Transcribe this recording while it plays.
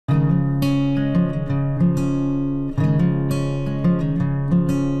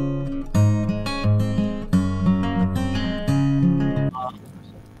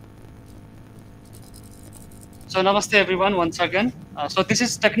So namaste everyone once again. So this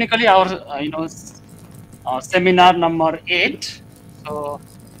is technically our seminar number 8. So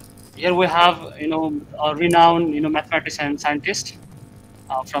here we have a renowned mathematician and scientist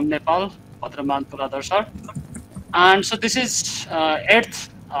from Nepal, Bhadra Man Tuladhar sir. And so this is eighth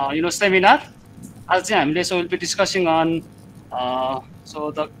seminar. As हामीले so we'll be discussing on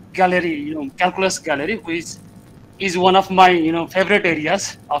so the gallery calculus gallery, which is one of my favorite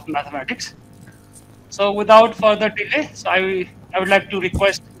areas of mathematics. So without further delay, so I would like to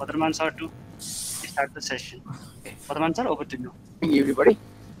request Bhadraman sir to start the session. Bhadraman sir, over to you. Good morning, everybody.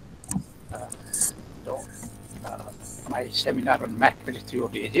 So, my seminar on mathematics through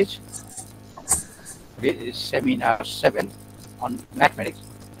the ages. This is seminar 7 on mathematics.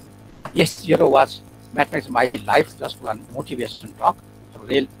 Yesterday was mathematics my life, just one motivation talk. The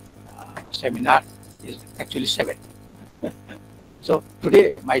real seminar is actually 7. So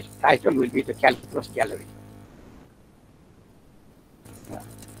today my title will be the calculus gallery.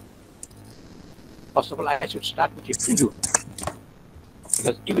 First of all, I should start with a preview,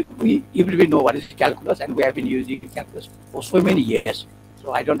 because we know what is calculus, and we have been using calculus for so many years.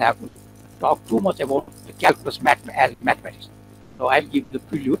 So I don't have to talk too much about the calculus as mathematics. So I'll give the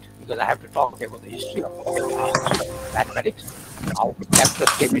prelude, because I have to talk about the history of mathematics, how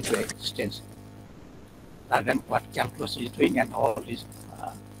calculus came into existence, rather than what calculus is doing and all these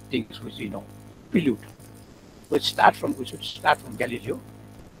things which we know. Prelude. We should start from Galileo,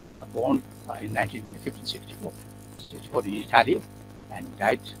 born in 1564 in Italy, and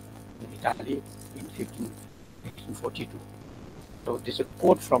died in Italy in 1842. So this is a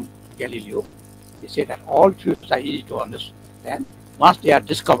quote from Galileo. He said that all truths are easy to understand once they are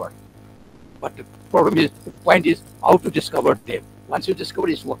discovered. But the point is how to discover them. Once you discover,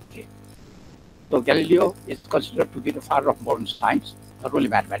 it's okay. So Galileo is considered to be the father of modern science, not only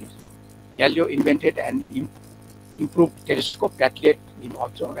mathematics. Galileo invented and improved telescope that let him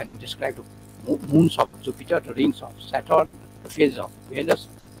observe and describe the moons of Jupiter, the rings of Saturn, the phases of Venus,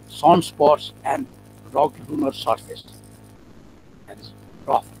 sunspots, and rock lunar surface. That is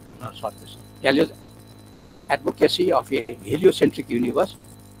rough lunar surface. Galileo's advocacy of a heliocentric universe,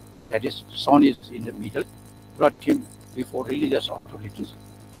 that is, sun is in the middle, brought him before religious authorities,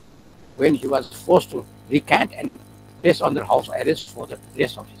 when he was forced to recant and place under house arrest for the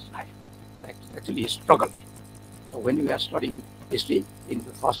rest of his life. Actually, he struggled. So when we are studying history, in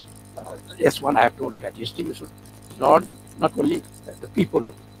the first S1, I have told that history we should learn not only the people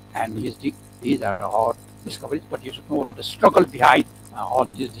and these are our discoveries, but you should know the struggle behind all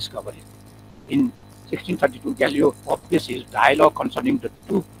these discoveries. In 1632, Galileo published his dialogue concerning the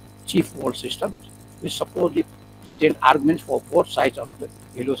two chief world systems, which supposedly contained arguments for both sides of the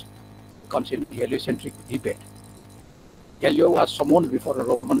heliocentric debate. Galileo was summoned before a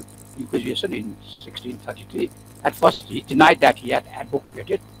Roman Inquisition in 1633. At first, he denied that he had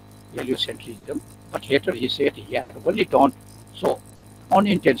advocated heliocentrism, but later he said he had only done so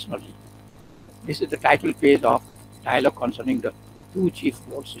unintentionally. This is the title page of Dialogue Concerning the Two Chief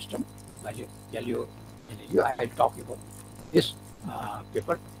World Systems by Galileo. I will talk about this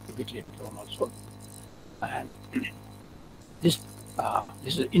paper a bit later on also. And this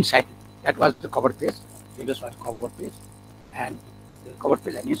is inside. That was the cover page. Previous was cover page, and the cover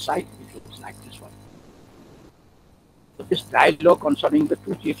page and inside it looks like this one. So this dialogue concerning the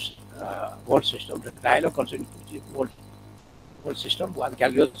two chief world system, the dialogue concerning the two chief world system was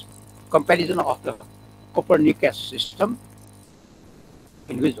Galileo's comparison of the Copernicus system,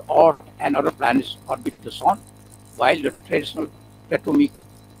 in which Earth and other planets orbit the Sun, while the traditional Ptolemaic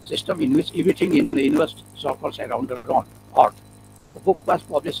system, in which everything in the universe circles around the Earth. The book was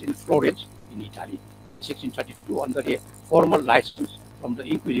published in Florence, in Italy, 1632, under a formal license from the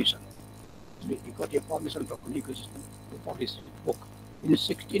Inquisition. We got a permission from the Inquisition to publish the book. In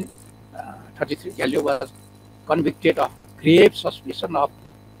 1633, Galileo was convicted of grave suspicion of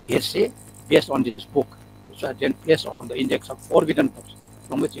heresy based on this book, which was then placed on the index of forbidden books,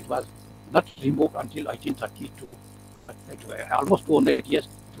 from which it was not removed until 1832. But almost 200 years,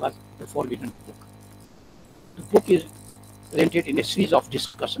 it was the forbidden book. The book is presented in a series of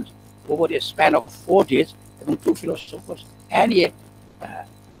discussions over a span of 4 days among two philosophers and a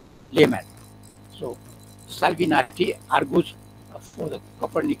layman. So Salvinati argues for the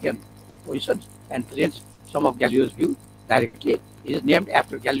Copernican positions and presents some of Galileo's views directly. It is named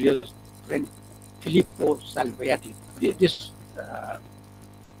after Galileo's friend Filippo Salviati. This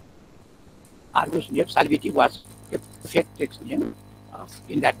argues name Salviati was a perfect text name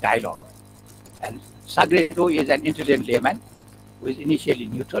in that dialogue. And Sagredo is an intelligent layman who is initially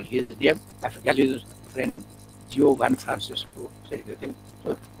neutral. He is named after Galileo's friend Giovanni Francesco.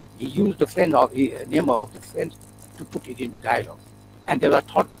 So he used the friend of the name of the friend to put it in dialogue. And there was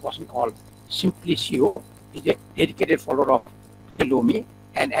a third person called Simplicio. He's a dedicated follower of Ptolemy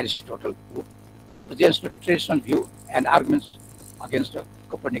and Aristotle, who presents the traditional view and arguments against the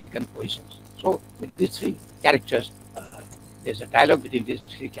Copernican positions. So with these three characters, there's a dialogue between these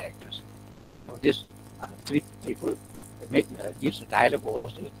three characters. So these three people gives a dialogue over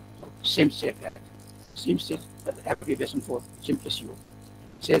the same set. Same set abbreviation for Simplicio.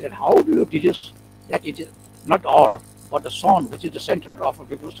 Says that how do you deduce that it is not all, but the sun, which is the center of the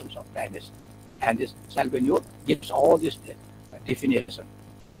revolutions of planets. And this Salvino gives all this definition.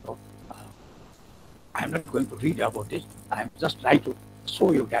 So, I'm not going to read about this. I'm just trying to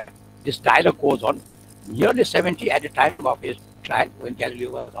show you that this dialogue goes on. Nearly 70 at the time of his trial, when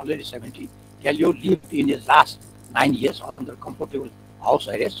Galileo was already 70, Galileo lived in his last 9 years under comfortable house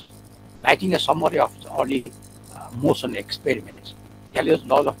arrest, writing a summary of his early motion experiments. Galileo's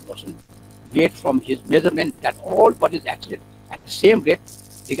laws of motion made from his measurement that all bodies accelerate at the same rate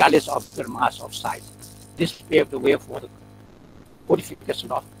regardless of their mass or size. This paved the way for the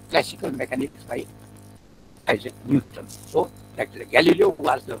codification of classical mechanics by Isaac Newton. So, Galileo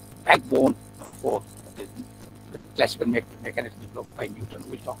was the backbone for the classical mechanics developed by Newton.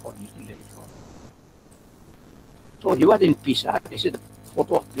 We'll talk about Newton later on. So, he was in Pisa. This is the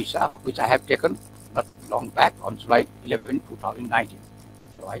photo of Pisa, which I have taken not long back on July 11, 2019.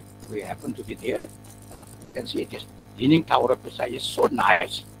 So, we happen to be there. You can see it is Leaning Tower of Pisa is so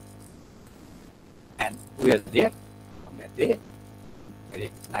nice. And we are there on that day,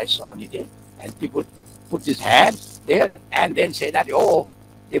 very nice sunny day, and people put his hands there and then say that, oh,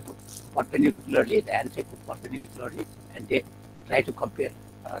 they put perpendicularly, and they put perpendicularly, and they try to compare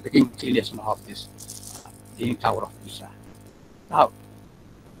the inclination of this Leaning Tower of Pisa. Now,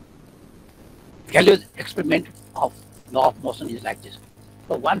 Galileo's experiment of law of motion is like this.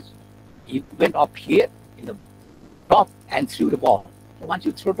 So once he went up here in the top and threw the ball. So once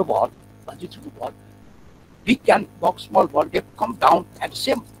you throw the ball, big and box, small ball, they come down at the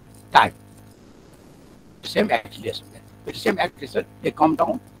same time. Same acceleration. With the same acceleration, they come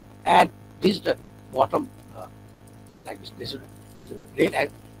down, and this is the bottom, like this. This is the real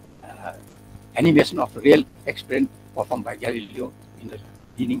animation of the real experiment performed by Galileo in the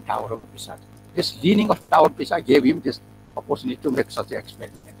Leaning Tower of Pisa. This leaning of Tower of Pisa gave him this opportunity to make such an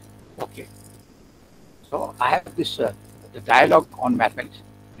experiment. Okay. So I have this, the dialogue on mathematics,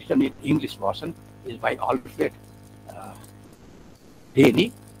 written in English version, is by Alfred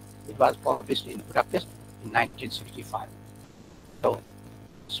Denny. It was published in Budapest in 1965. So,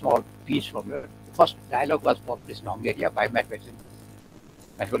 small piece from the first dialogue was published in Hungary by Mathematical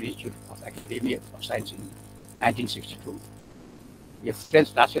Institute of Academy of Science in 1962. A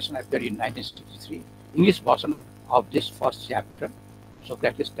French translation appeared in 1963. English version of this first chapter,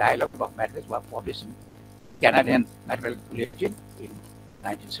 Socrates' Dialogue of Mathematics, was published in Canadian Mathematical Bulletin in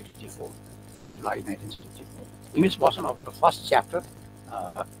 1964, July 1964. English version of the first chapter,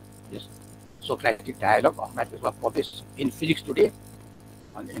 this Socratic Dialogue of Mathematics, was published in Physics Today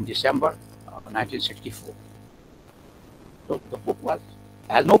in December 1964. So the book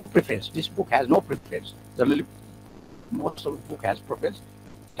has no preference. This book has no preference. Generally, most of the book has preference.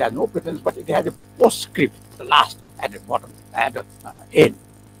 It has no preference, but it has a postscript, the last at the bottom and the end.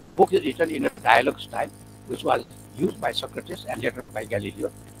 Book is written in a dialogue style, which was used by Socrates and later by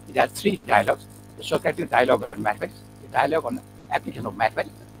Galileo. It has three dialogues: the Socratic dialogue on mathematics, the dialogue on the application of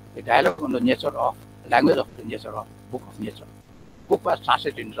mathematics, the dialogue on the nature of language of the nature of book of nature. Book was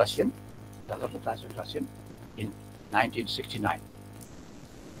translated in Russian. It was also translated in Russian in 1969.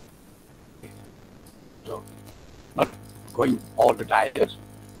 So, not going all the dialogues,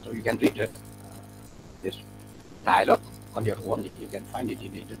 so you can read this dialogue on your own. You can find it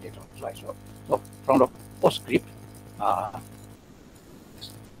in the internet also. So from the postscript,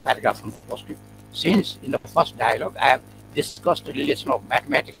 paragraph from the postscript, since in the first dialogue I have discussed the relation of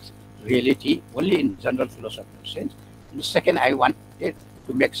mathematics, reality only in general philosophical sense. In the second, I wanted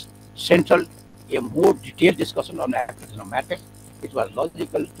to make central a more detailed discussion on the application of mathematics. It was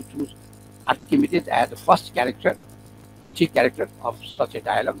logical to choose Archimedes as the first character, chief character of such a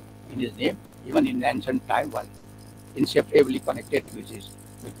dialogue in his name, even in ancient time, was inseparably connected with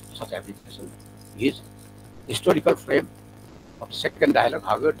such application. His historical frame of the second dialogue,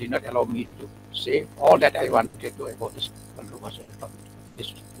 however, did not allow me to say all that I wanted to about this controversial topic.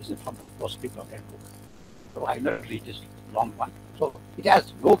 This is from the postscript of that book. So I will not read this long one. So it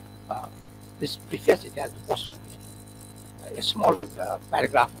has no, this preface, it has a small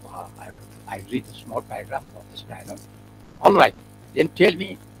paragraph. I read a small paragraph of this dialogue. All right, then tell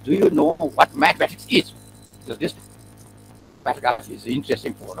me, do you know what mathematics is? So this paragraph is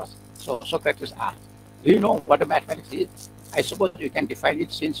interesting for us. So Socrates asked, do you know what a mathematics is? I suppose you can define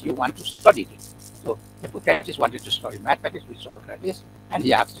it since you want to study it. So Hippocrates wanted to study mathematics with Socrates, and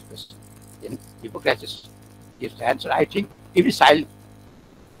he asked the question. Then Hippocrates gives the answer. I think every child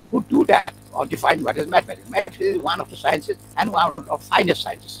would do that or define what is mathematics. Mathematics is one of the sciences and one of the finest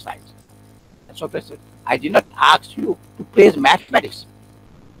sciences. And Socrates said, I did not ask you to praise mathematics,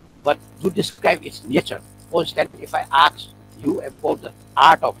 but to describe its nature. For instance, if I ask you about the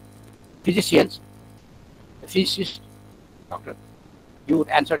art of physicians, the physicist, doctor, you would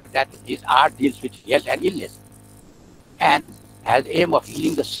answer that his art deals with health and illness and has the aim of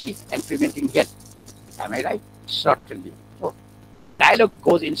healing the sick and preventing death. Am I right? Certainly. So dialogue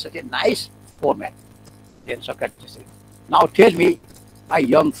goes in such a nice format. Then Socrates said, now tell me, my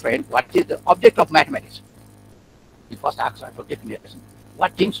young friend, what is the object of mathematics? He first asked for definition.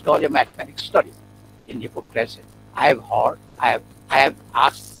 What things does a mathematics study? In Hippocrates, I have heard, I have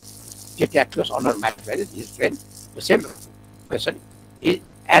asked Tertius honor mathematics, his friend, the same question. He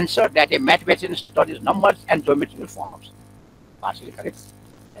answered that a mathematician studies numbers and geometrical forms. Partially correct.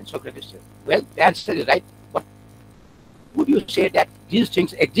 And Socrates said, well, the answer is right, but would you say that these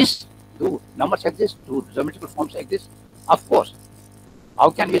things exist? Do numbers exist? Do geometrical forms exist? Of course. How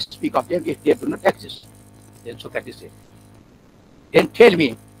can we speak of them if they do not exist? Then Socrates said, then tell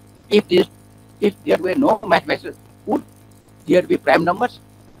me, if there were no mathematics, would there be prime numbers?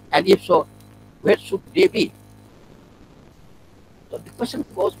 And if so, where should they be? So the question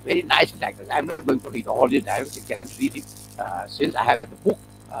goes very nicely like this. I'm not going to read all these diagrams. You can read it. Since I have the book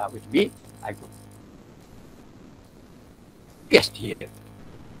with me, I could paste here,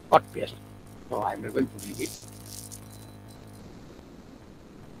 not paste. So I'm not going to read it.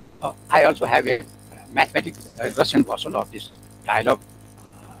 I also have a mathematics Russian version of this dialogue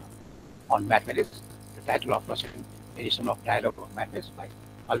on mathematics. The title of Russian edition of Dialogue on Mathematics by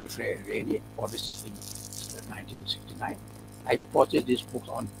Alfred Rene, published in 1969. I purchased this book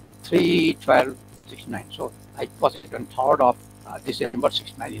on 3/12/69. So I purchased it on 3rd of December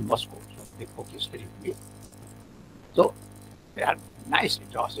 69 in Moscow. So the book is still with me. So there are nice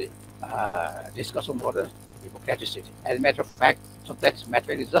discussion about the Hippocrates. As a matter of fact, Socrates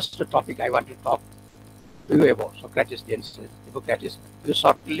mathematics is just the topic I want to talk to you about. Socrates then says, Hippocrates, you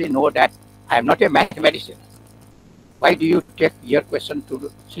certainly know that I am not a mathematician. Why do you take your question to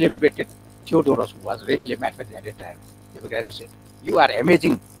the celebrated Theodorus, who was really a mathematician at the time? Hippocrates said, you are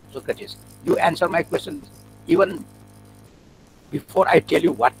amazing, Socrates. You answer my questions even before I tell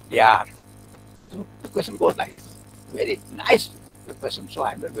you what they are. So the question goes like, very nice question. So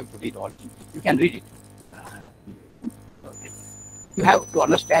I'm not going to read all. You can read it. You have to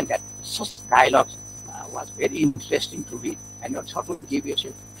understand that such dialogues was very interesting to read, and also to give you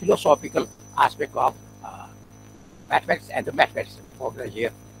a philosophical aspect of mathematics and the mathematician for the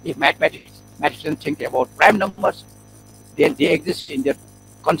year. If mathematicians think about prime numbers, then they exist in their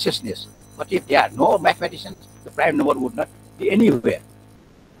consciousness. But if there are no mathematicians, the prime number would not be anywhere.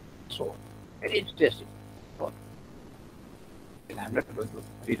 So, very interesting. But, and I'm not going to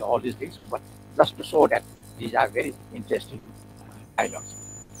read all these things, but just to show that these are very interesting dialogues.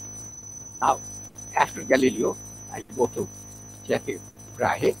 Now, after Galileo, I go to Tycho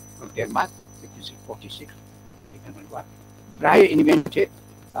Brahe from Denmark, 1546. Brahe invented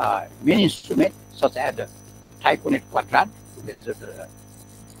many instruments such as the triconet quadrant to measure the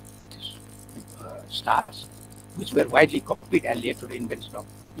stars, which were widely copied and led to the invention of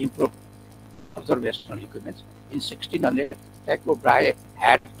improved observational equipment. In 1600, Tycho Brahe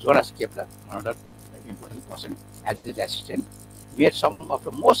had Jonas Kepler, another important person, as his assistant, made some of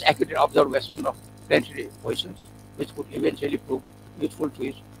the most accurate observation of planetary positions, which could eventually prove useful to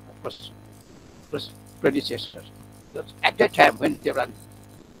his predecessors. At that time, when they ran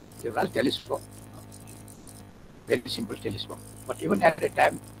telescope, very simple telescope, but even at that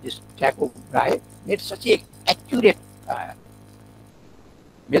time, this Tycho Brahe made such a accurate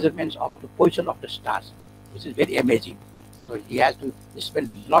measurements of the position of the stars, which is very amazing. So he has to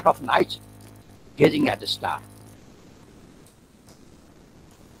spend a lot of nights gazing at the star.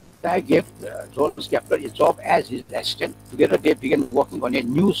 I gave Jonas Kepler a job as his assistant. Together they began working on a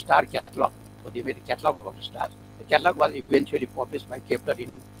new star catalog. So they made a catalog of the stars. The catalog was eventually published by Kepler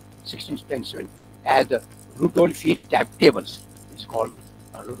in 1627 as the Rudolphi tables. It's called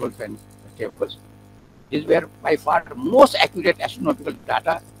Rudolphi tables. These were by far the most accurate astronomical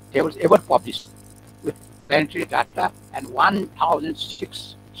data tables ever published, with planetary data and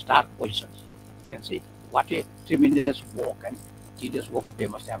 1006 star positions. You can see what a tremendous work and tedious work they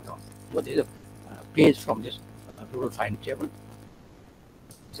must have done. So there is a page from this Rudolphi table.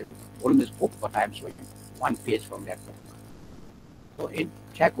 It's a voluminous book, but I am showing one page from that book. So in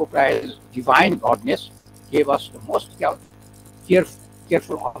Chakopra's divine godness gave us the most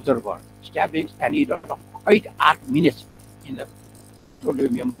careful observer, establishing an error of 8 arc minutes in the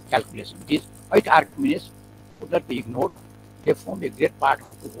Ptolemaic calculation. These 8 arc minutes could not be ignored. They form a great part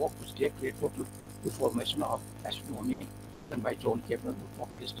of the work which led to a total reformation of astronomy done by John Kepler, who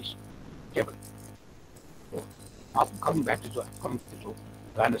published this table. So now coming to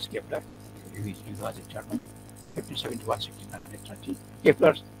Johannes Kepler, he was a German, 1571-1630.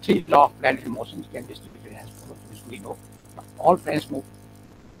 Kepler's 3 law of planetary motions can be distributed as follows, which we know. All planets move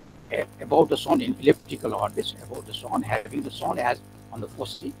about the sun in elliptical orbits, about the sun, having the sun as on the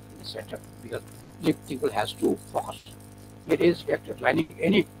foci in the center, because elliptical has 2 focus. It is vector lining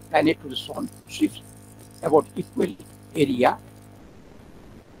any planet to the sun shifts about equal area,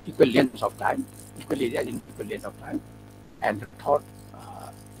 equal length of time, equal area in equal length of time. And the third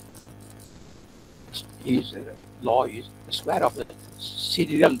law is the square of the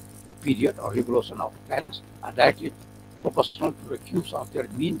sidereal period or revolution of planets are directly proportional to the cubes of their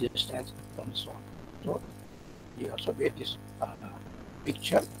mean distance from the sun. So he also made this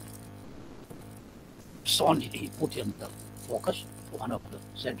picture. Sun he put in the focus, one of the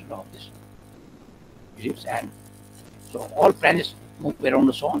center of this ellipse, and so all planets move around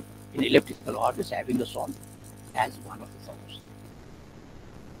the sun in elliptical orbits, having the sun as one of the focus.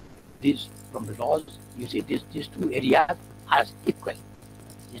 These from the laws, you see these 2 areas are equal.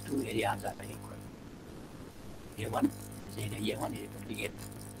 These 2 areas are equal. A1 is area A1 is equal to A.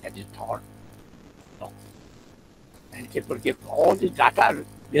 That is third law. And Kepler gave all this data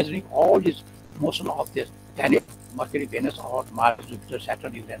measuring all this motion of this planet, Mercury, Venus, Earth, Mars, Jupiter,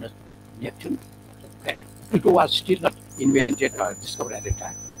 Saturn, Uranus, Neptune. That Pluto was still not invented or discovered at the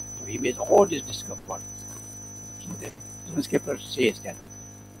time. So he made all this discovery. So the Kepler says that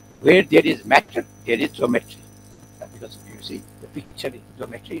where there is matter, there is geometry. Because you see the picture is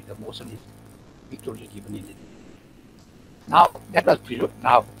geometry, the motion is pictorially given in it. Now that was prelude.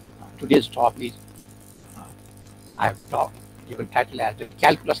 Now today's talk is I have talked given title as the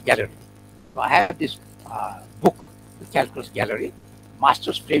Calculus Gallery. So I have this book, the Calculus Gallery,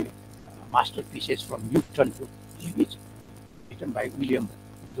 masterpieces from Newton to Lewis, written by William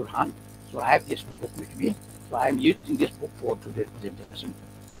Durhan. So I have this book with me. So I am using this book for today's presentation.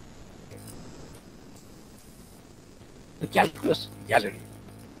 The Calculus Gallery.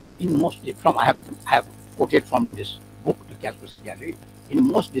 In most from I have quoted from this book, the Calculus Gallery. In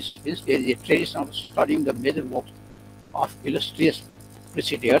most disciplines, there is a tradition of studying the major works of illustrious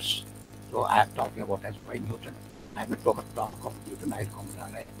precedents. So I am talking about as by Newton. I will talk about Newton. I will come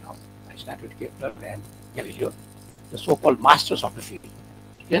down right now. I start with Kepler and Galileo, the so-called masters of the field.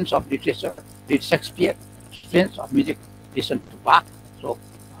 Students of literature read Shakespeare. Students of music listen to Bach. So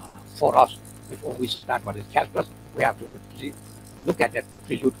for us, before we start what is calculus, we have to look at that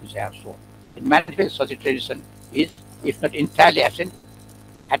prelude which I have shown. In mathematics, such a tradition is, if not entirely absent,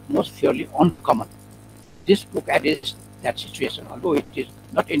 at most fairly uncommon. This book addresses that situation. Although it is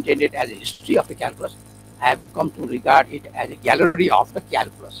not intended as a history of the calculus, I have come to regard it as a gallery of the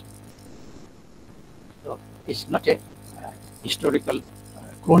calculus. So it's not a historical,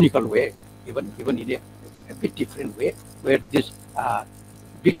 chronicle way, even in a bit different way, where this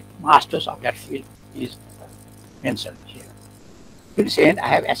big masters of that field is mentioned here. To this end, I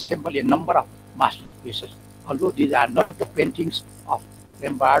have assembled a number of masterpieces, although these are not the paintings of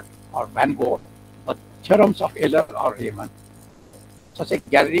Rembrandt or Van Gogh, but theorems of Euler or Riemann. Such a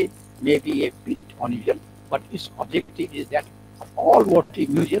gallery may be a bit unusual, but its objective is that of all worthy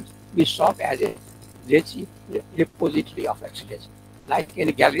museums, we serve as a repository of excellence. Like in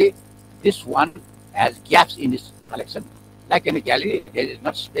a gallery, this one has gaps in its collection. Like in a gallery, there is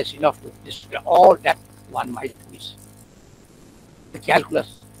not space enough to display all that one might wish. The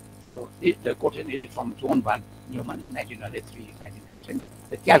calculus, so the quotation is from John von Neumann, 1903-1910.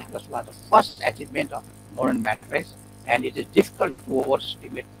 The calculus was the first achievement of modern mathematics, and it is difficult to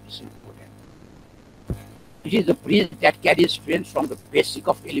overestimate its importance. It is the bridge that carries students from the basic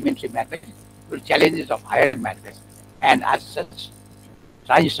of elementary mathematics to the challenges of higher mathematics, and as such,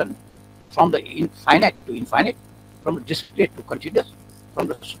 transition from the finite to infinite, from the discrete to continuous, from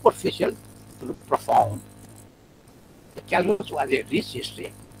the superficial to the profound. The calculus was a rich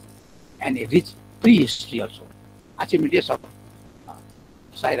history and a rich prehistory also. Archimedes of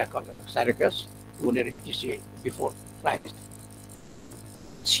Syracuse, 250 CA before Christ.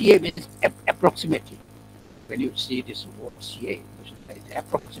 CA means approximately. When you see this word CA, it's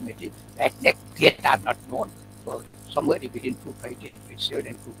approximately. The exact date are not known. So somewhere between 257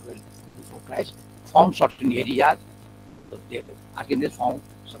 and 212 before Christ, found certain areas. So Archimedes found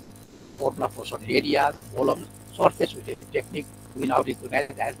some formula for certain areas, volumes, surface with a technique we now recognize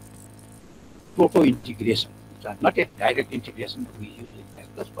as proto-integration. It's not a direct integration we use in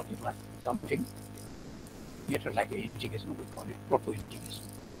calculus, but it was something later like an integration, we call it proto-integration.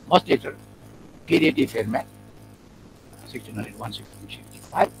 Much later, Pierre de Fermat,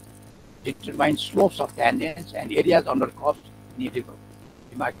 1601-1665, determined slopes of tangents and areas under curves in a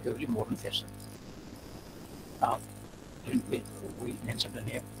remarkably modern fashion. Now, we mentioned the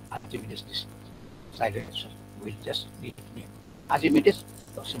name Archimedes decided, we'll just read the name. Archimedes,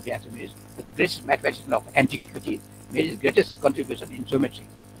 or simply Archimedes, the greatest mathematician of antiquity, made his greatest contribution in geometry.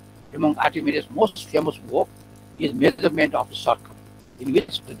 Among Archimedes' most famous work is measurement of the circle, in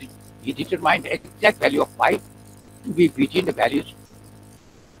which he determined the exact value of pi to be between the values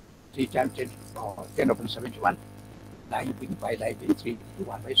 3 times 10, 10 upon 71, lying being pi lying being 3 to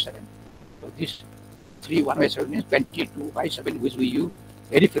 1 by 7. So this 3 1 by 7 means 22 by 7, which we use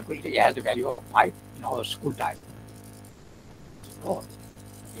very frequently as the value of pi in our school time. So,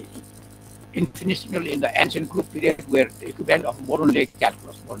 infinitesimals in the ancient Greek period were the equivalent of modern day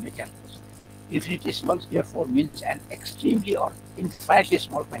calculus. Infinitesimals therefore means an extremely or infinitely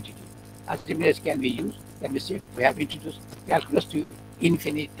small quantity. Archimedes can be said to have introduced calculus to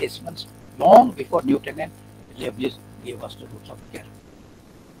infinitesimals long before Newton and Leibniz gave us the roots of calculus.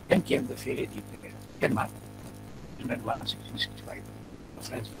 Then came the fairly deep Kathmandu, 1665, a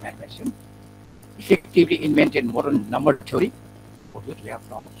French mathematician, effectively invented modern number theory, for which we have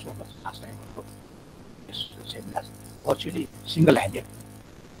talked so much last time. It's the same as virtually single-handed.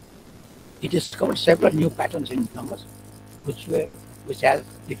 He discovered several new patterns in numbers, which has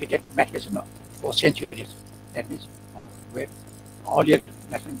defeated mathematicians for centuries. That means where earlier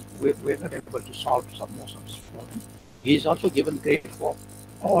mathematicians were not able to solve most of this problem. He is also given credit for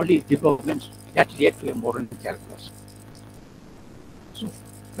all the developments that led to a modern calculus. So,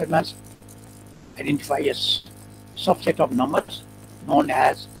 Fermat identifies a subset of numbers known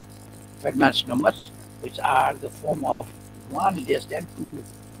as Fermat's numbers, which are the form of 1 less than 2 to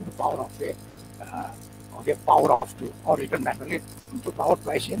the power of a power of 2, or written mathematically to the power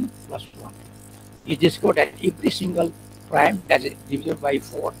twice n plus 1. He discovered that every single prime that is divisible by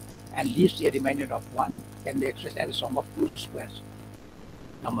 4 and leaves a remainder of 1 can be expressed as a sum of 2 squares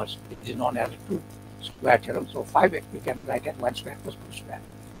numbers. It is known as 2 square theorem. So 5 we can write as 1 square plus 2 square.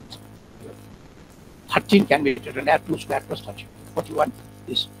 13 can be written as 2 square plus 13. 41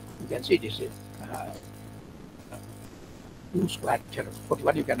 is, you can see this is 2 square theorem.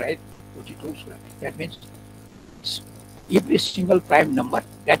 41 you can write 42 square. That means every single prime number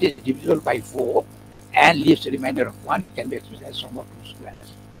that is divisible by 4 and leaves a remainder of 1 can be expressed as sum of 2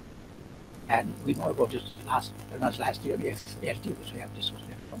 squares. And we know about this last year, FLT, which we have discussed.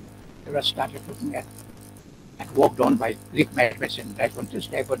 We started looking at work done by Greek mathematician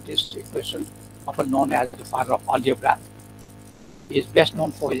Diophantus equation, often known as the father of algebra. He is best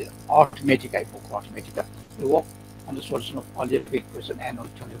known for his Arithmetica book, Arithmetica. He worked on the solution of algebraic equation and on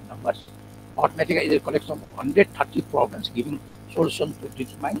theory of numbers. Arithmetica is a collection of 130 problems giving solutions to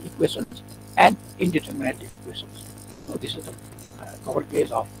determined equations and indeterminate equations. So this is the cover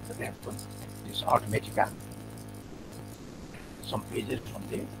page of the this Arithmetica. Some pages from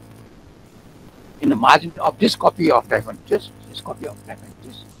there. In the margin of this copy of Diophantus,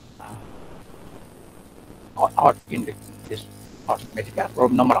 or in this Arithmetica,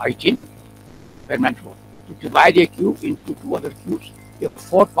 problem number 18, Fermat wrote, to divide a cube into 2 other cubes, a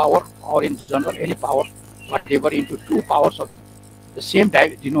 4th power, or in general any power whatever, into 2 powers of the same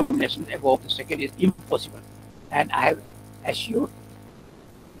denomination above the second is impossible, and I have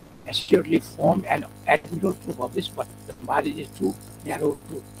assuredly formed an admirable proof of this, but the margin is too narrow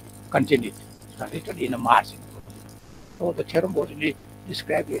to contain it. It's written in a margin. So the theorem was really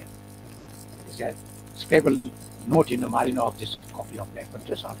described here. It's a scribbled note in the margin of this copy of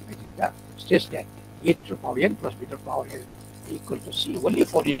Diophantus Arithmetica states that 8 to the power n plus b to the power n equal to c only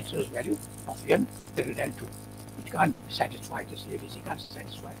for the integral value of n greater than 2. It can't satisfy this ABC, can't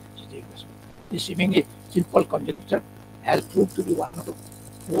satisfy this equation. This seemingly simple conjecture has proved to be one of the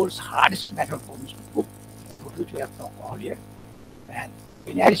world's hardest matter problems to prove, about which we have talked earlier. And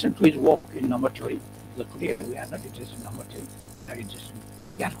in addition to his work in number theory, because today we are not interested in number theory, we are interested in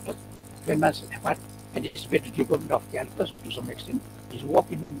calculus. Fermat's effort anticipated development of calculus to some extent. His work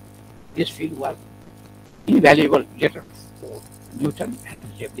in this field was invaluable later for Newton and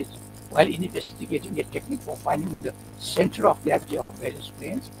Leibniz, while investigating a technique for finding the center of gravity of various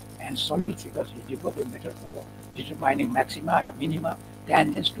planes and solid figures. He developed a method for determining maxima, minima,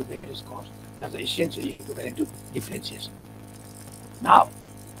 tangents to various curves. That's essentially equivalent to differentiation. Now,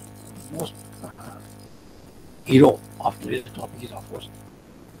 most hero of today's topic is, of course,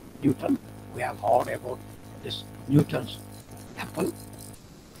 Newton. We have heard about this Newton's apple.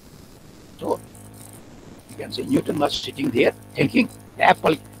 So you can say Newton was sitting there thinking the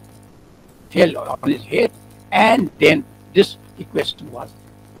apple fell on his head, and then this equation was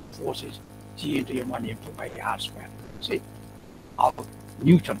forces G into M1 M2 by R square. See, how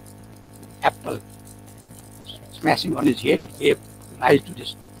Newton apple smashing on his head gave rise to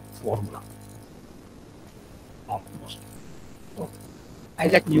this formula almost. So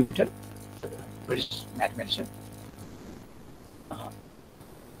Isaac Newton, British mathematician,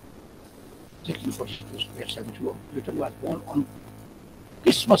 1642 Newton was born on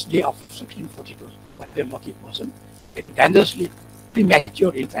Christmas Day of 1642, but a lucky person, a dangerously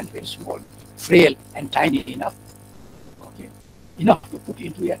premature infant, very small, frail, and tiny enough, okay, enough to put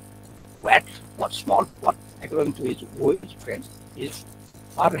into a wet, what small pot, according to his friends. His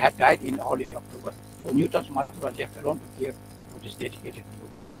father had died in early October, so Newton's mother was left alone to care for this dedicated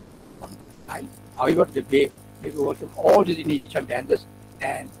one child. However, the baby overcame all these initial dangers,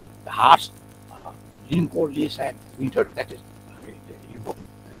 and the harsh, lean cold days and winter, that is important.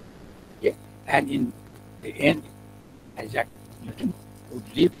 Yeah. And in the end, Isaac Newton would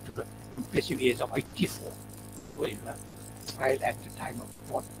live to the impressive age of 84, where he was tried at the time of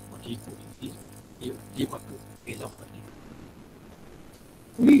what he could live up to age of 30.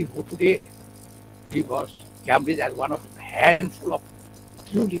 We who today regards Cambridge as one of a handful of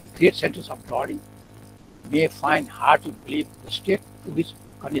truly great centers of learning may find hard to believe the state to which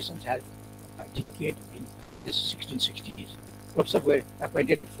conditions have decayed in the 1660s. Professors were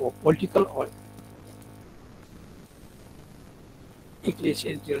appointed for political or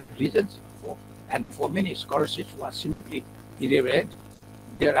ecclesiastical reasons, and for many scholarships was simply irrelevant.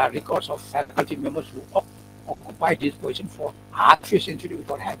 There are records of faculty members who occupied this position for half a century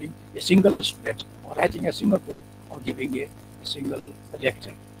without having a single student, or writing a single book, or giving a single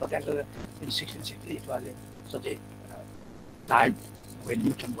lecture. So that was in 1660, it was such a time when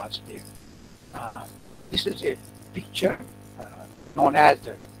Newton was there. This is a picture known as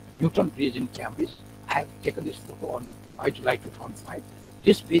the Newton Bridge in Cambridge. I have taken this photo on July 2005.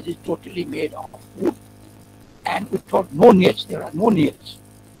 This bridge is totally made of wood and without no nails. There are no nails.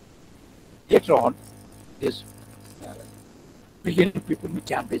 Later on, this brilliant people in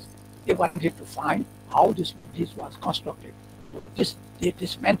Cambridge, they wanted to find how this bridge was constructed. So they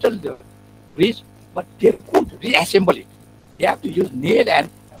dismantled the bridge, but they couldn't reassemble it. They have to use nail and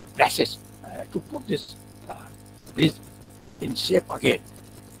brasses to put this bridge in shape again.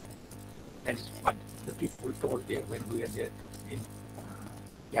 That is what the people told there when we were there in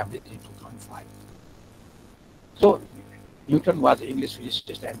Cambridge in 2005. So Newton was an English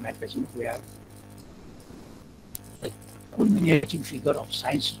physicist and mathematician who are a culminating figure of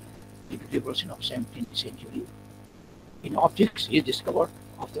science in the revolution of 17th century. In optics, he discovered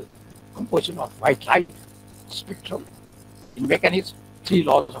of the composition of white light spectrum. In mechanics, 3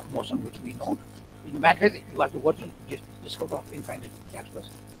 laws of motion which we know. In mathematics, he was the original discoverer of infinite calculus.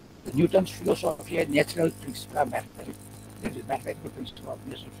 Newton's philosophy and natural principle of mathematics, that is mathematical principle of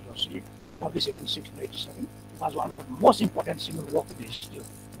natural philosophy, published in 1687, was one of the most important single work in the history of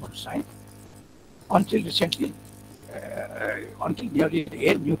modern science. Until recently, until nearly the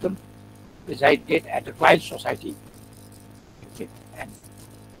end, Newton resided at the Royal Society, okay, and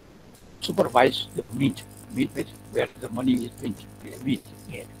supervised the mint where the money is printed, mint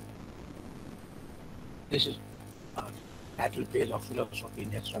made. This is a title page of philosophy,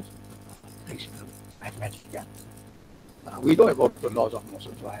 natural principle, mathematics. We know about the laws of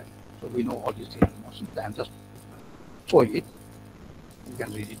motion, so we know all these things of motion. I'm just showing it. You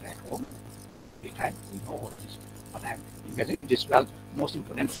can read it at home. Anytime we know all this. But I'm getting this was most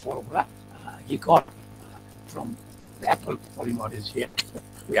important formula he got from the apple falling on his head.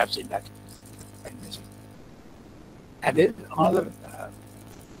 We have seen that. And then another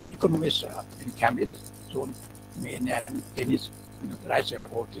economist in Cambridge, John Main and Dennis, writes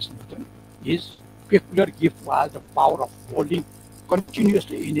about this Newton. His peculiar gift was the power of holding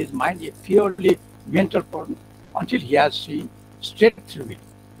continuously in his mind a purely mental problem until he has seen straight through it.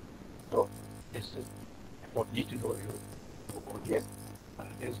 So this is what need to know about here.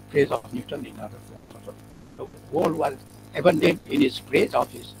 There's praise of Newton in other forms. The world was abundant in his praise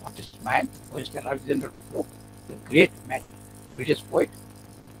of this man, Mr. Alexander Pope, the great man, British poet,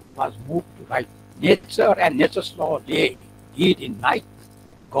 was moved to write, nature and nature's law lay hid in night.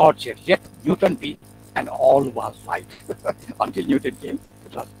 God said, let Newton be, and all was light. Until Newton came,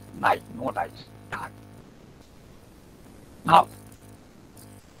 it was night, no light, dark. Now,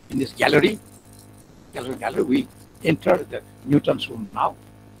 in this gallery, we enter the Newton's room now,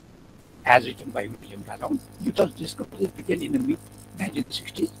 as written by William Gallon. Newton's discoveries began in the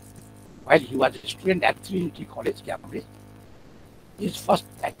mid-1960s, while he was a student at Trinity College, Cambridge. His first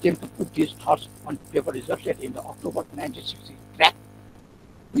attempt to put these thoughts on paper resulted in the October 1960 tract,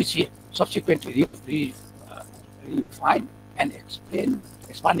 which he subsequently refined and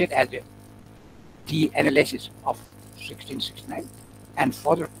expanded as the analysis of 1669 and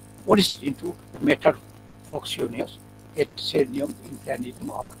further polished into the method Foxioneus et Sernium Implantium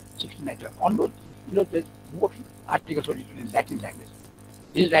of 1691. Although there's more articles were written in Latin language.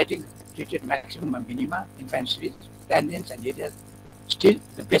 His writing treated maximum and minima, infant series, tangents and areas. Still,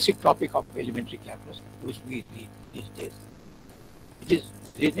 the basic topic of elementary calculus, which we read these days. It is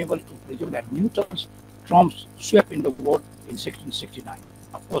reasonable to presume that Newton's trumps swept in the world in 1669.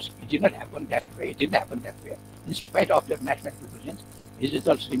 Of course, it did not happen that way. It didn't happen that way. In spite of their mathematical brilliance, his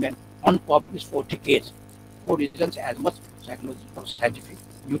results remain unpublished for decades. For reasons as much psychological or scientific,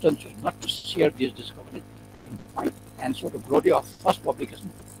 Newton chose not to share these discoveries in point, and so the glory of first publication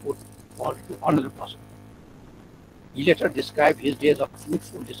would fall to another person. He later described his days of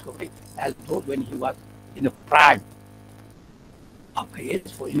fruitful discovery as those when he was in the prime of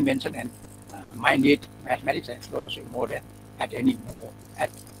age for invention and minded mathematics and philosophy more than at any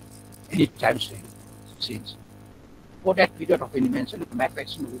time since. For that period of invention,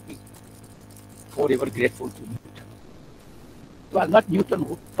 mathematics would be forever grateful to Newton. It was not Newton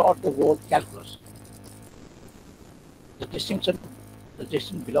who taught the world calculus. The distinction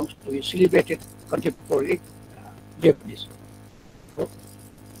belongs to a celebrated contemporary Leibniz.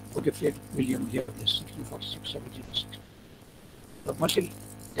 Gottfried William Leibniz, 1646-1760. The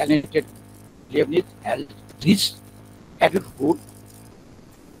multi-talented Leibniz has reached adulthood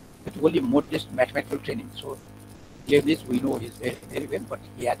with only modest mathematical training. So Leibniz, we know is very, very well, but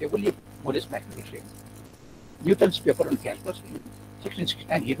he had only modest mathematical training. Newton's paper on calculus in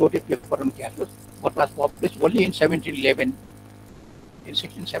 1669, he wrote a paper on calculus, but was published only in 1711. In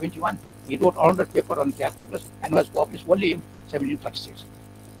 1671, he wrote another paper on calculus and was published only in 1736.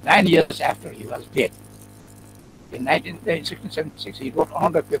 9 years after he was dead. In 1676, he wrote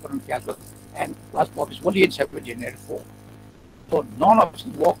another paper on calculus and was published only in 1784. So none of his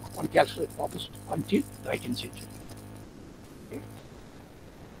work on calculus was published until the 18th century. Okay.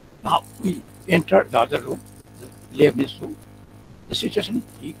 Now we enter the other room, the Leibniz room. The situation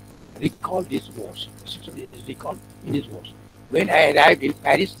he recalled his words. The situation is recalled in his words. When I arrived in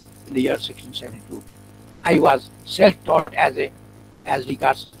Paris in the year 1672, I was self-taught as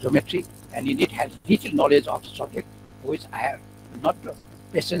regards geometry, and indeed had little knowledge of the subject, for which I have not the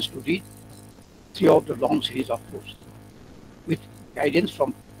patience to read throughout the long series of proofs. With guidance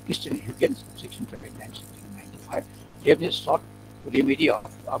from Christian Huygens, 1629-1695, Leibniz sought to remedy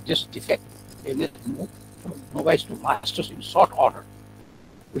of this defect. Leibniz moved from novice to masters in short order.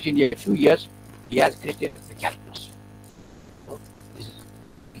 Within a few years, he has created the calculus. So this is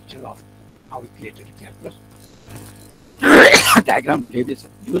a picture of how he created the calculus. Diagram Leibniz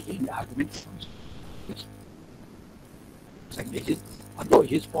used in the argument, although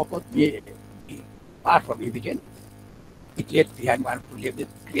his purpose may be far from evident, it led behind one to Leibniz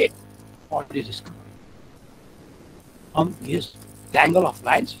create all this discovery. From his triangle of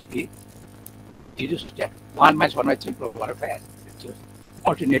lines, he deduced that 1 minus 1 by 3 plus 1 by 5,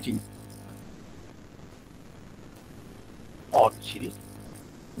 alternating odd series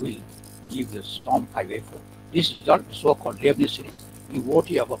will give the storm 5A4. This is the so-called Leibniz series,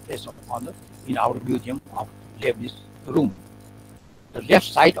 worthy of a place of honor in our museum of Leibniz room. The left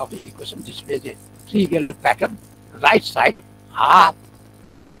side of the equation displays a trivial pattern. Right side half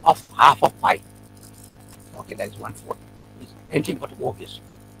of pi. Okay, that is 1/4. It's anything but obvious.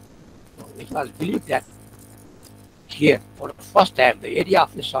 So it was believed that here, for the first time, the area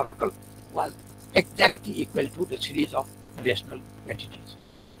of the circle was exactly equal to the series of rational quantities.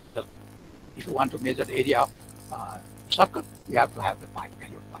 So if you want to measure the area of circle, you have to have the pi,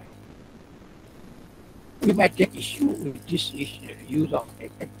 value of pi. We might take issue with this use of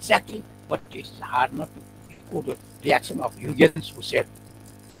exactly, but it's hard not to quote the reaction of Huygens, who said,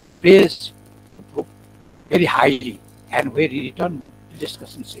 praised the proof very highly, and where he returned the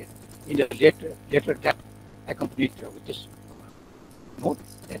discussion said, in the letter that accompanied with this note,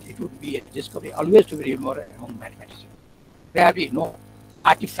 that it would be a discovery always to be remembered among mathematicians. Probably no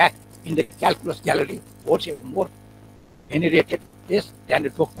artifact in the calculus gallery holds a more venerated place than the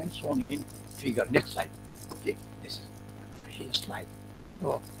document shown in figure. Next slide. Okay, this is his slide.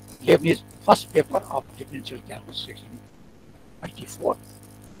 So, Leibniz's first paper of differential calculus 1694.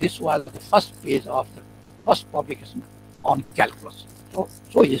 This was the first page of the first publication on calculus.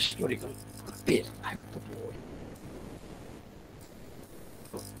 So historical page I have put forward.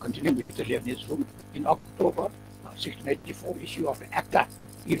 So continuing with the Leibniz rule, in October 1684 issue of the Acta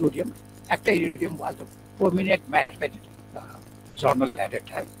Iridium. Acta Iridium was a prominent mathematical journal at that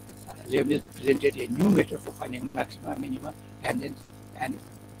time. Leibniz presented a new method for finding maxima, minima, tangents, and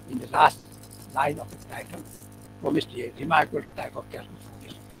in the last line of the title, promised a remarkable type of calculus.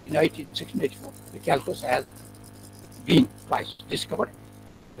 In 1684, the calculus has been twice discovered.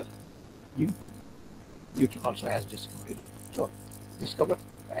 New- Newton also has discovered it. So, discovered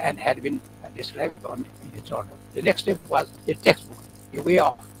and had been described in the journal. The next step was a textbook, a way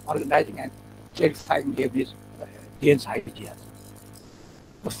of organizing and clarifying Leibniz's dense ideas.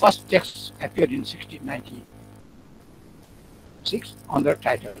 The first text appeared in 1696 under the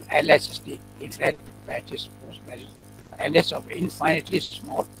title LSSD, Infinite Practice Postmarriage, LS of infinitely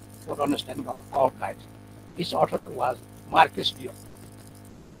small for understanding of all kinds. Its author was Marcus Leo.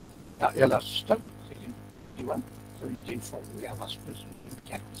 Yellow system, 1651, 1704. We have hospitals in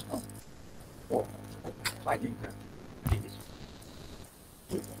calculus now for finding the disease.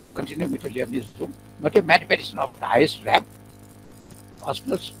 To continue with the Leibniz zoom, not a mathematician of the highest rank,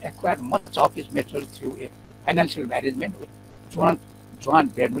 hospitals acquired much of his material through a financial management with John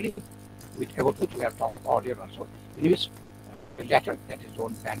Bernoulli, with about which we have talked earlier also. In which the latter, that is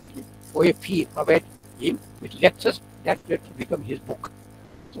John Bernoulli, for a fee, provided him with lectures that were to become his book.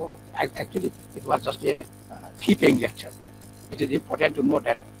 So actually, it was just a fee-paying lecture. It is important to note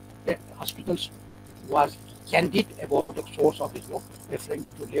that the hospitals was candid about the source of his work, referring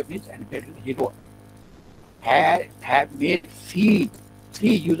to Leibniz and Bernoulli. He wrote, have made free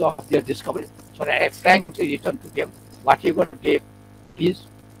use of their discovery, so that I frankly return to them whatever they please to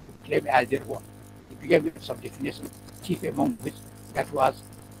claim as their own. He began with some definition, chief among which that was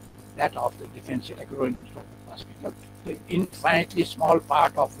that of the differential equivalent hospital, the infinitely small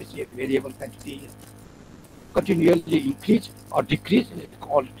part of which a variable quantity is continually increase or decrease is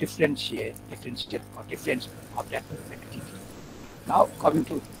called differential or difference of that quantity. Now coming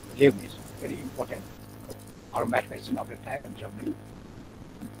to Leibniz, very important, our mathematician of the time in Germany,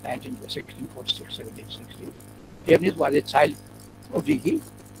 1646, 1760. Leibniz was a child prodigy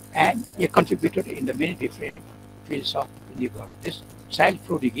and a contributor in the many different fields of the world. This child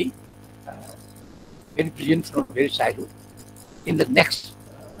prodigy, very brilliant from very childhood. In the next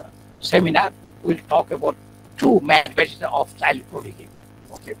seminar, we'll talk about two mathematicians of child prodigy.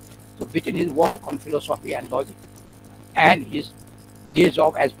 Okay, so between his work on philosophy and logic and his day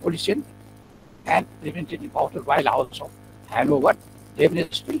job as politician and representative of the Royal House of Hanover, Leibniz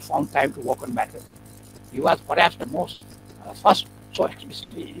still found time to work on matter. He was perhaps the most first so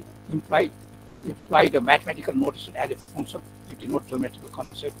explicitly implied the mathematical notation as a function. It denotes geometrical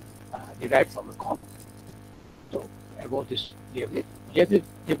concept derived from the comp. So about this Leibniz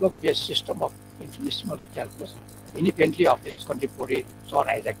developed a system of infinitesimal calculus independently of his contemporary Sir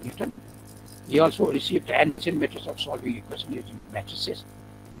Isaac Newton. He also received the ancient methods of solving equations using matrices,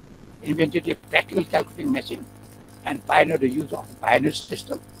 invented a practical calculating machine, and pioneered the use of the binary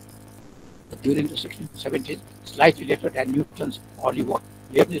system. During the 1670s, slightly later than Newton's early work,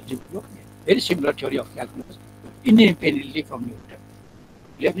 Leibniz developed a very similar theory of calculus independently from Newton.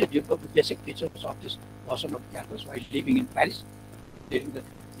 Leibniz developed the basic features of this version of calculus while living in Paris.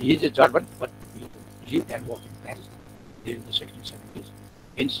 He is a German, but he lived and worked in Paris during the 1670s.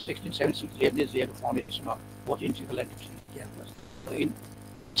 In 1676, Leibniz laid the foundation of both integral and differential calculus. So in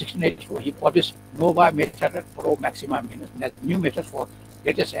 1684, he published Nova Method Pro Maxima Minus, that new method for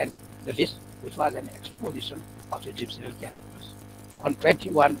greatest and the least, which was an exposition of the differential calculus. On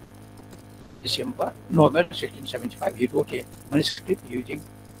 21 December, November 1675, he wrote a manuscript using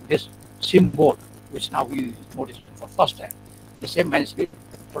this symbol, which now we notice for the first time. The same manuscript,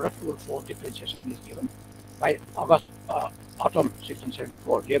 product rule for differentiation, is given. By autumn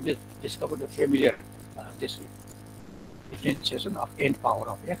 1674, Leibniz discovered the familiar this differentiation of n power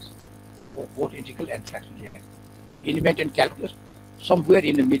of x for both integral and fractional x. He invented calculus somewhere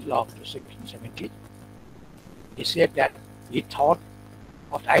in the middle of the 1670s. He said that he thought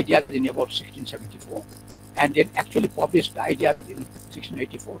of the ideas in about 1674 and then actually published the ideas in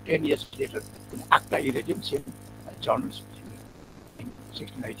 1684, 10 years later in Acta Iridium, same journals in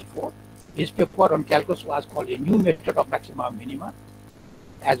 1684. His paper on calculus was called A New Method of Maxima and Minima,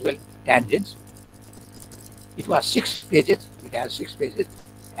 as well tangents. It was 6 pages, it has 6 pages,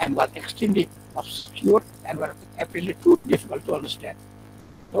 and was extremely obscure and were apparently too difficult to understand.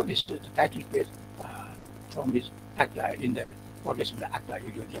 So this is the title page from his Acta in the published in the Acta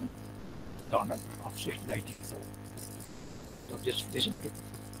Iridium journal of 1694. So this is the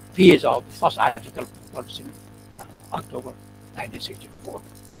page of the first article published in October 1964.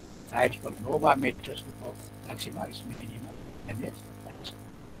 The article Nova Matrix of Maxima is Minima, and then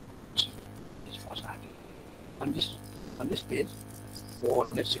this first article. On this page,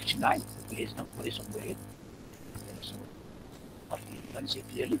 469, page number is somewhere. So, can see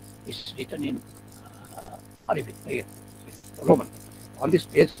clearly. It's written in Arabic, Roman. On this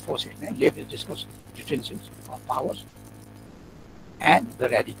page 469, Leibniz discussed differentials of powers and the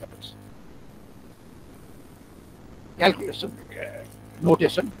radicals. Calculation,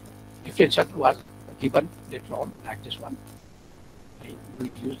 notation, differential was given later on like this one.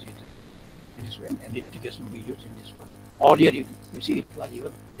 We used it in this one, and integration we used in this one. Earlier, you see, it was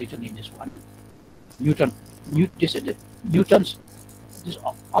even written in this one. Newton, this is the Newton's, this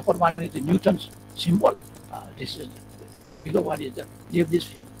upper one is the Newton's symbol. This is the below one is the Leibniz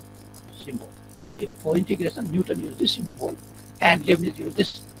symbol. For integration, Newton used this symbol and Leibniz used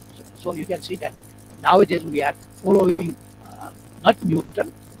this. So you can see that nowadays we are following not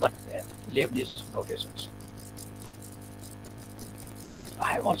Newton but Leibniz notations.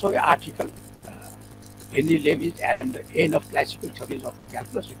 I have also an article in the Leibniz and the end of classical theories of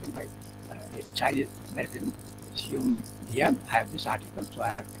calculus written by a Chinese magazine, Xiong. I have this article, so I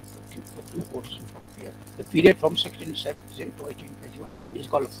have two quotes here. The period from 1670 to 1821 is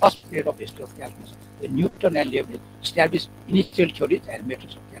called the first period of history of calculus. When Newton and Leibniz established initial theories and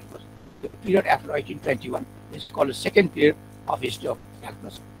methods of calculus. The period after 1821 is called the second period of history of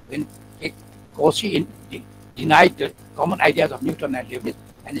calculus, when Cauchy denied the common ideas of Newton and Leibniz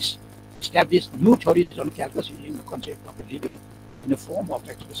and established new theories on calculus using the concept of a living in the form of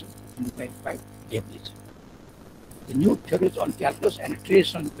expression invented by Leibniz. The new theories on calculus and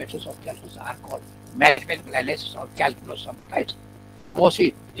traditional methods of calculus are called mathematical analysis or calculus sometimes.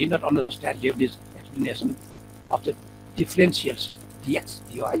 Cauchy did not understand Leibniz's explanation of the differentials dx,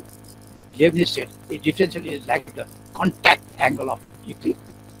 dy. Leibniz said a differential is like the contact angle of degree,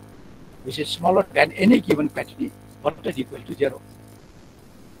 which is smaller than any given quantity but not equal to 0.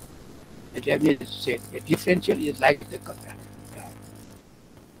 Leibniz said a differential is like the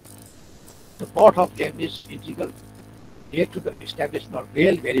part of Leibniz integral led to the establishment of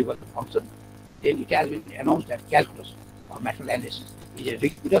real variable function. Then it has been announced that calculus or mathematical analysis is a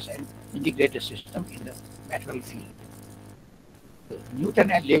rigorous and integrated system in the mathematical field. Newton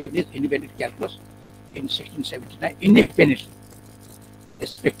and Leibniz invented calculus in 1679 independently,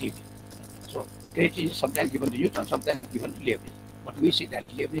 respectively. So credit is sometimes given to Newton, sometimes given to Leibniz. But we see that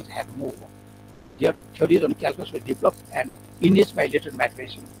Leibniz had more. Their theories on calculus were developed and finished by later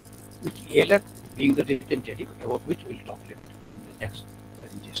mathematicians, with Euler being the representative, about which we'll talk later in the next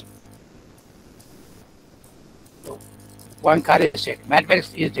presentation. So Poincaré said,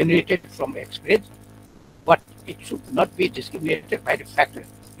 mathematics is generated from experience, but it should not be discriminated by the factor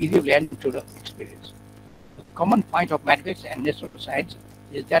equivalent to the experience. The common point of mathematics and natural science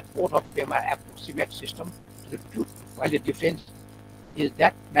is that both of them are approximate systems to the truth, while the difference is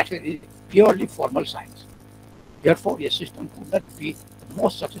that mathematics is purely formal science. Therefore, a system could not be the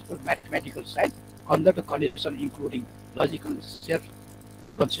most successful mathematical science under the condition including logical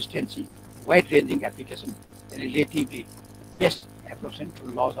self-consistency, wide-ranging application, and relatively best approximation to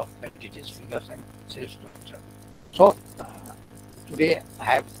laws of quantities, figures, and cell structure. So, today I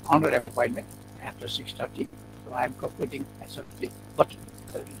have honor appointment after 6:30, so I am concluding absolutely. But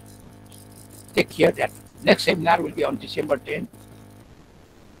take care that next seminar will be on December 10,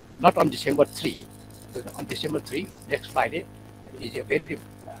 not on December 3. On December 3, next Friday, is a very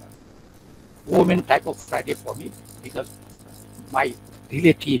woman type of Friday for me, because my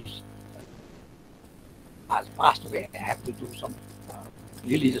relatives has passed away. I have to do some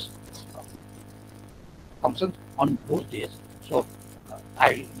religious functions on those days. So I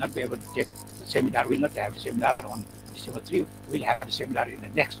will not be able to take the seminar. We will not have a seminar on December 3. We will have the seminar in the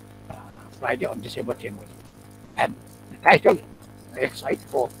next Friday on December 10. And the title exercise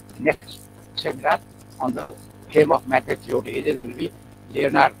for the next seminar on the theme of mathematics throughout the ages will be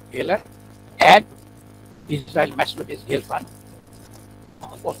Leonard Euler and Israel mathematician Gelfand.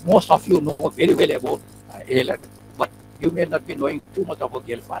 Of course, most of you know very well about Euler, but you may not be knowing too much about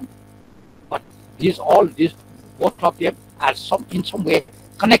Gelfand. But both of them are in some way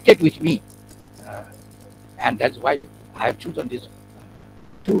connected with me, and that's why I have chosen these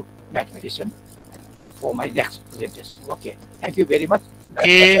two mathematicians for my next presentation. Okay, thank you very much.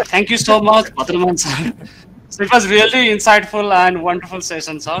 Okay, thank you so much, Bhadra Man sir. So it was really insightful and wonderful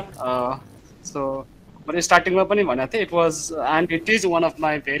session, sir. So, मैले स्टार्टिङमा पनि भनेको थिएँ, it was and it is one of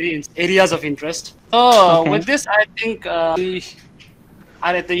my very areas of interest. So with this, I think we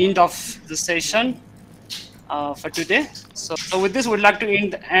are at the end of the session for today. So with this, we'd like to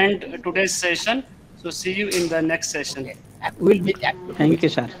end today's session. So see you in the next session. We'll meet. Thank you,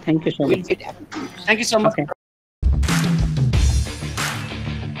 sir. Thank you so much. We'll meet. Thank you so much. Okay.